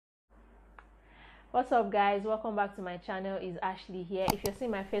What's up, guys? Welcome back to my channel. It's Ashley here. If you're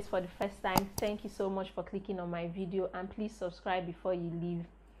seeing my face for the first time, thank you so much for clicking on my video, and please subscribe before you leave.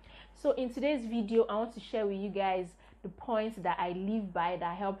 So in today's video, I want to share with you guys the points that I live by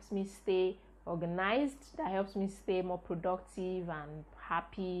that helps me stay organized, that helps me stay more productive and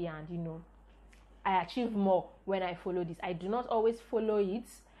happy, and I achieve more when I follow this. I do not always follow it,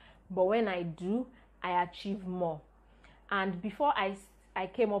 but when I do, I achieve more. And before I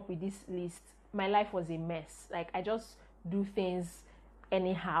came up with this list, my life was a mess. Like, I just do things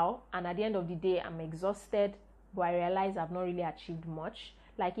anyhow, and at the end of the day, I'm exhausted, but I realize I've not really achieved much.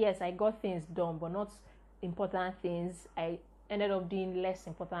 Like, yes, I got things done, but not important things. I ended up doing less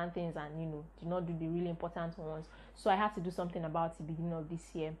important things and did not do the really important ones. So I had to do something about it beginning of this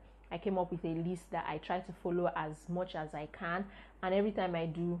year. I came up with a list that I try to follow as much as I can, and every time I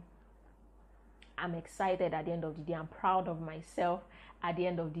do, I'm excited at the end of the day. I'm proud of myself at the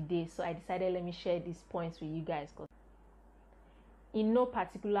end of the day. So I decided, let me share these points with you guys. Because in no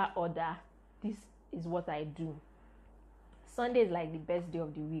particular order, this is what I do. Sunday is like the best day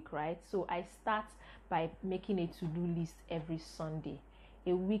of the week, right? So I start by making a to-do list every Sunday.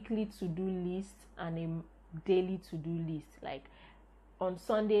 A weekly to-do list and a daily to-do list. Like, on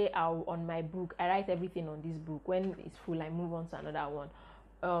Sunday, on my book, I write everything on this book. When it's full, I move on to another one.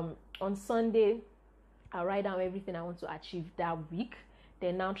 On Sunday, I'll write down everything I want to achieve that week.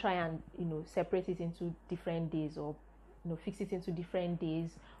 Then now try and separate it into different days, or fix it into different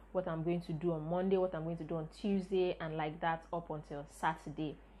days. What I'm going to do on Monday, what I'm going to do on Tuesday, and like that up until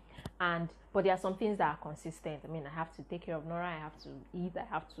Saturday. But there are some things that are consistent. I mean, I have to take care of Nora, I have to eat, I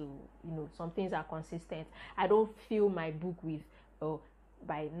have to some things are consistent. I don't fill my book with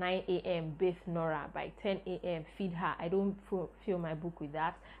by 9 a.m. bathe Nora, by 10 a.m. feed her. I don't fill my book with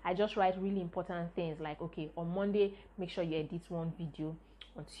that. I just write really important things like, okay, on Monday, make sure you edit one video.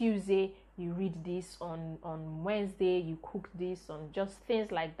 On Tuesday, you read this. On Wednesday, you cook this. On just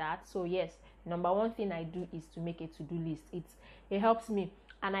things like that. So yes, number one thing I do is to make a to-do list. It helps me,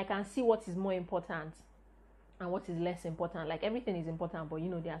 and I can see what is more important and what is less important. Like, everything is important, but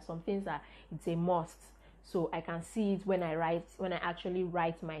there are some things that it's a must. So I can see it when I actually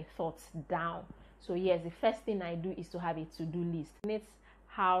write my thoughts down. So yes, the first thing I do is to have a to-do list. It's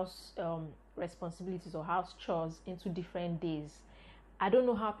house responsibilities or house chores into different days. I don't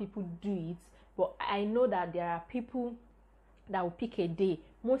know how people do it, but I know that there are people that will pick a day,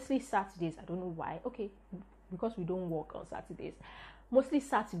 mostly Saturdays. I don't know why. Okay, because we don't work on Saturdays. Mostly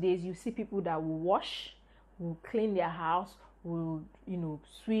Saturdays, you see people that will wash, will clean their house, will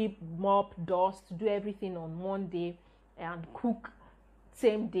sweep, mop, dust, do everything on Monday, and cook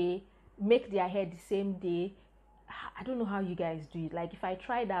same day, make their hair the same day. I don't know how you guys do it. Like, if I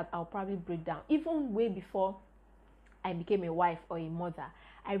try that, I'll probably break down. Even way before I became a wife or a mother,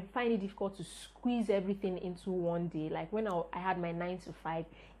 I find it difficult to squeeze everything into one day. Like, when I had my 9 to 5,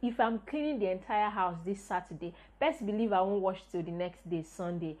 if I'm cleaning the entire house this Saturday, best believe I won't wash till the next day,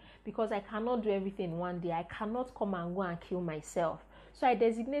 Sunday, because I cannot do everything one day. I cannot come and go and kill myself. So I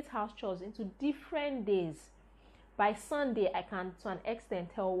designate house chores into different days. By Sunday, I can to an extent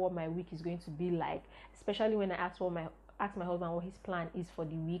tell what my week is going to be like, especially when I ask my husband what his plan is for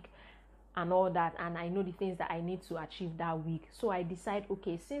the week and all that, and I know the things that I need to achieve that week. So I decide,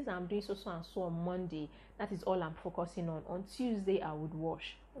 okay, since I'm doing so and so on Monday, that is all I'm focusing on. On Tuesday, I would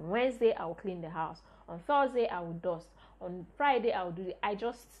wash. On Wednesday, I will clean the house. On Thursday, I will dust. On Friday, I will do I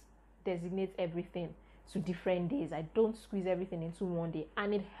just designate everything to different days. I don't squeeze everything into one day,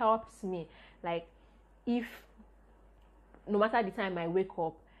 and it helps me. Like, if no matter the time I wake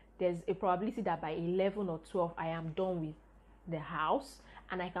up, there's a probability that by 11 or 12, I am done with the house,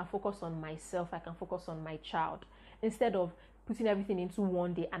 and I can focus on myself, I can focus on my child, instead of putting everything into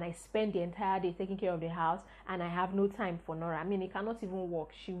one day and I spend the entire day taking care of the house and I have no time for Nora. I mean, it cannot even work.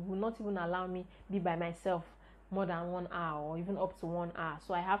 She will not even allow me be by myself more than 1 hour, or even up to 1 hour.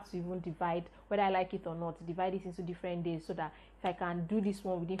 So I have to even divide, whether I like it or not, divide it into different days, so that if I can do this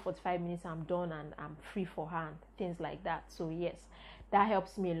one within 45 minutes, I'm done and I'm free for her, things like that. So yes, that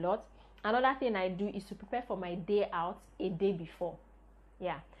helps me a lot. Another thing I do is to prepare for my day out a day before.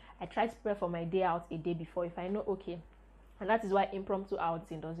 Yeah, I try to prepare for my day out a day before. If I know, okay, and that is why impromptu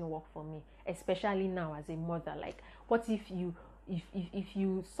outing doesn't work for me, especially now as a mother. Like, what if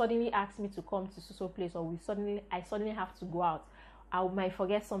you suddenly ask me to come to so place, or I suddenly have to go out? I might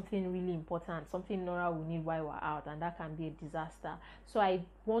forget something really important, something Nora will need while we're out, and that can be a disaster. So I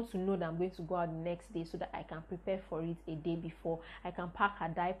want to know that I'm going to go out the next day, so that I can prepare for it a day before. I can pack her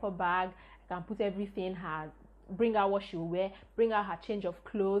diaper bag, I can put everything, bring her what she will wear, bring her change of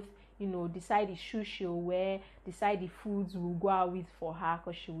clothes, you know, decide the shoes she'll wear, decide the foods we'll go out with for her,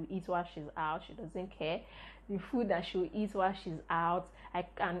 because she will eat while she's out. She doesn't care. The food that she'll eat while she's out. I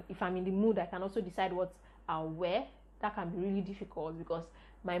can, if I'm in the mood, I can also decide what I'll wear. That can be really difficult because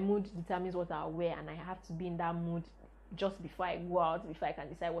my mood determines what I'll wear, and I have to be in that mood just before I go out, before I can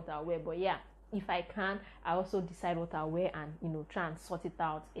decide what I'll wear. But yeah, if I can, I also decide what I'll wear and, you know, try and sort it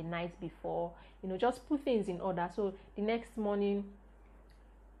out a night before, you know, just put things in order. So the next morning,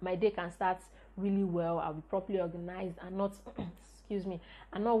 my day can start really well. I'll be properly organized and not, excuse me,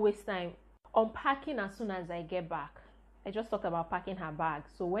 and not waste time unpacking as soon as I get back. I just talked about packing her bag.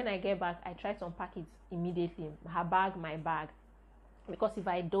 So when I get back, I try to unpack it immediately. Her bag, my bag. Because if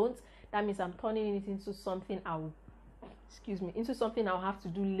I don't, that means I'm turning it into something I'll have to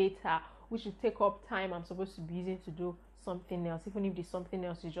do later, which will take up time I'm supposed to be using to do something else, even if the something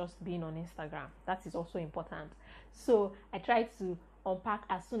else is just being on Instagram. That is also important. So I try to unpack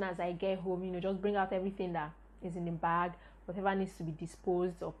as soon as I get home, you know, just bring out everything that is in the bag, whatever needs to be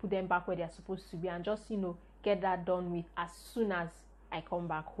disposed, or put them back where they're supposed to be, and just, you know, get that done with as soon as I come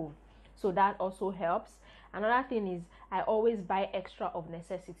back home. So that also helps. Another thing is I always buy extra of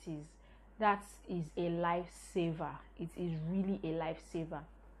necessities. That is a lifesaver. It is really a lifesaver.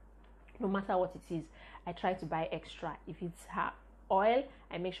 No matter what it is, I try to buy extra. If it's her oil,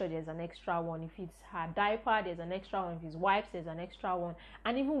 I make sure there's an extra one. If it's her diaper, there's an extra one. If it's wipes, there's an extra one.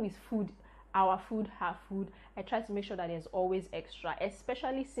 And even with food, our food, her food, I try to make sure that there's always extra,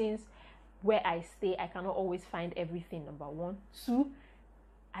 especially since where I stay, I cannot always find everything, number one. Two,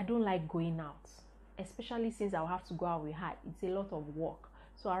 I don't like going out, especially since I'll have to go out with her. It's a lot of work.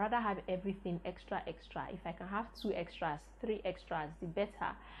 So I'd rather have everything extra. If I can have 2 extras, 3 extras, the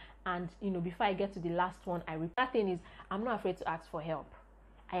better. And, you know, before I get to the last one, that thing is, I'm not afraid to ask for help.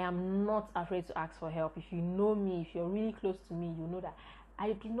 I am not afraid to ask for help. If you know me, if you're really close to me, you know that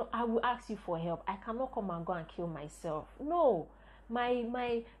I will ask you for help. I cannot come and go and kill myself. No.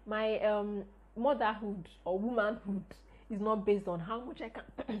 My motherhood or womanhood is not based on how much I can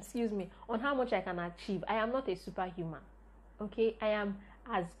on how much I can achieve. I am not a superhuman. Okay, I am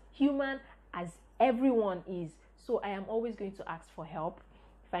as human as everyone is. So I am always going to ask for help.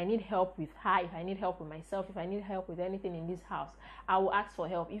 If I need help with her, if I need help with myself, if I need help with anything in this house, I will ask for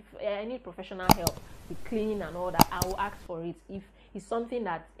help. If I need professional help with cleaning and all that, I will ask for it. If it's something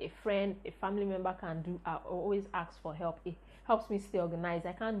that a friend, a family member can do, I always ask for help. It helps me stay organized.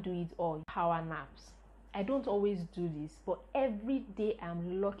 I can't do it all. Power naps. I don't always do this, but every day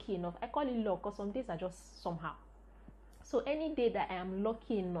I'm lucky enough. I call it luck because some days are just somehow. So any day that I am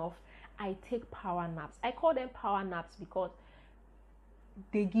lucky enough, I take power naps. I call them power naps because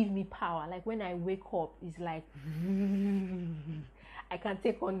they give me power. Like when I wake up, it's like I can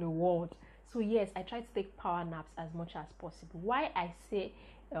take on the world. So yes, I try to take power naps as much as possible. Why I say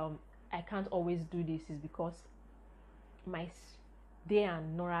I can't always do this is because my day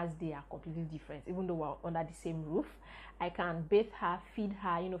and Nora's day are completely different. Even though we're under the same roof, I can bathe her, feed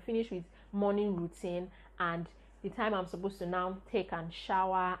her, you know, finish with morning routine, and the time I'm supposed to now take and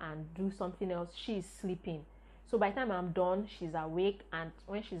shower and do something else, she's sleeping. So by the time I'm done, she's awake, and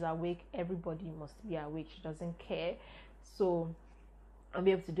when she's awake, everybody must be awake. She doesn't care. So I'll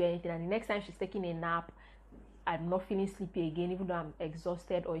be able to do anything. And the next time she's taking a nap, I'm not feeling sleepy again, even though I'm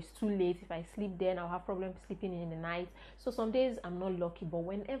exhausted or it's too late. If I sleep then, I'll have problems sleeping in the night. So some days I'm not lucky, but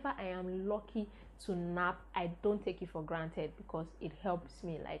whenever I am lucky to nap, I don't take it for granted because it helps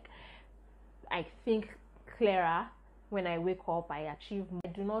me. Like, I think clearer when I wake up. I achieve. I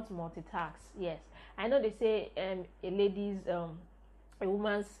do not multitask. Yes, I know they say a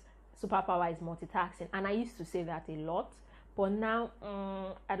woman's superpower is multitasking, and I used to say that a lot. But now,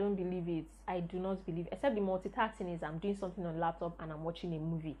 I don't believe it. I do not believe it. Except the multitasking is I'm doing something on laptop and I'm watching a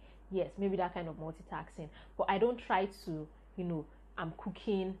movie. Yes, maybe that kind of multitasking. But I don't try to, you know, I'm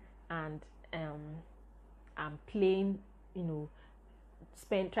cooking and I'm playing, you know,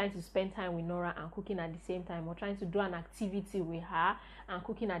 trying to spend time with Nora and cooking at the same time, or trying to do an activity with her and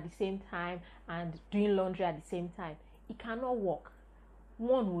cooking at the same time and doing laundry at the same time. It cannot work.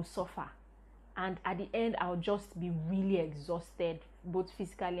 One will suffer. And at the end, I'll just be really exhausted, both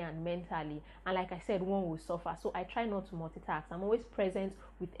physically and mentally. And like I said, one will suffer. So I try not to multitask. I'm always present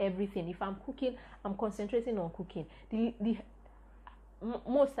with everything. If I'm cooking, I'm concentrating on cooking. The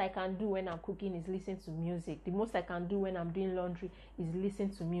most I can do when I'm cooking is listen to music. The most I can do when I'm doing laundry is listen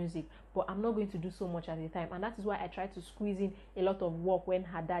to music. But I'm not going to do so much at a time. And that is why I try to squeeze in a lot of work when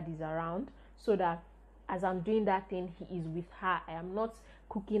her dad is around, so that as I'm doing that thing, he is with her. I am not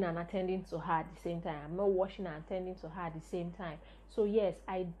cooking and attending to her at the same time. I'm not washing and attending to her at the same time. So yes,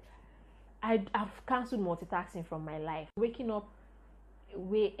 I've cancelled multitasking from my life. Waking up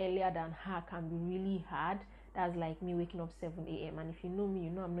way earlier than her can be really hard. That's like me waking up 7 a.m. and if you know me, you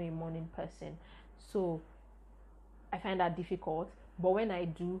know I'm not a morning person, so I find that difficult. But when I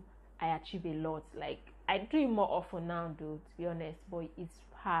do, I achieve a lot. Like, I do it more often now though, to be honest, but it's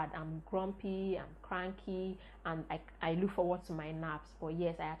hard. I'm grumpy, I'm cranky, and I look forward to my naps. But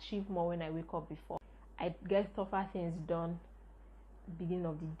yes, I achieve more when I wake up before. I get tougher things done beginning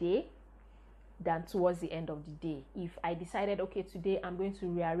of the day than towards the end of the day. If I decided, okay, today I'm going to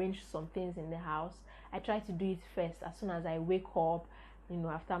rearrange some things in the house, I try to do it first as soon as I wake up, you know,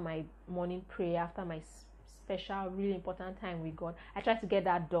 after my morning prayer, after my special really important time with God. I try to get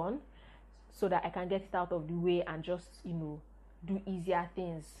that done so that I can get it out of the way and just, you know, do easier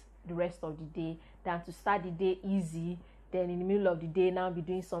things the rest of the day than to start the day easy, then in the middle of the day now be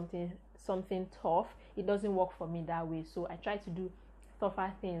doing something tough. It doesn't work for me that way. So I try to do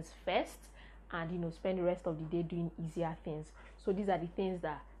tougher things first and, you know, spend the rest of the day doing easier things. So these are the things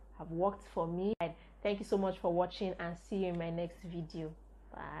that have worked for me. And thank you so much for watching, and see you in my next video.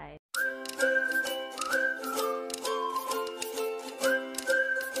 Bye.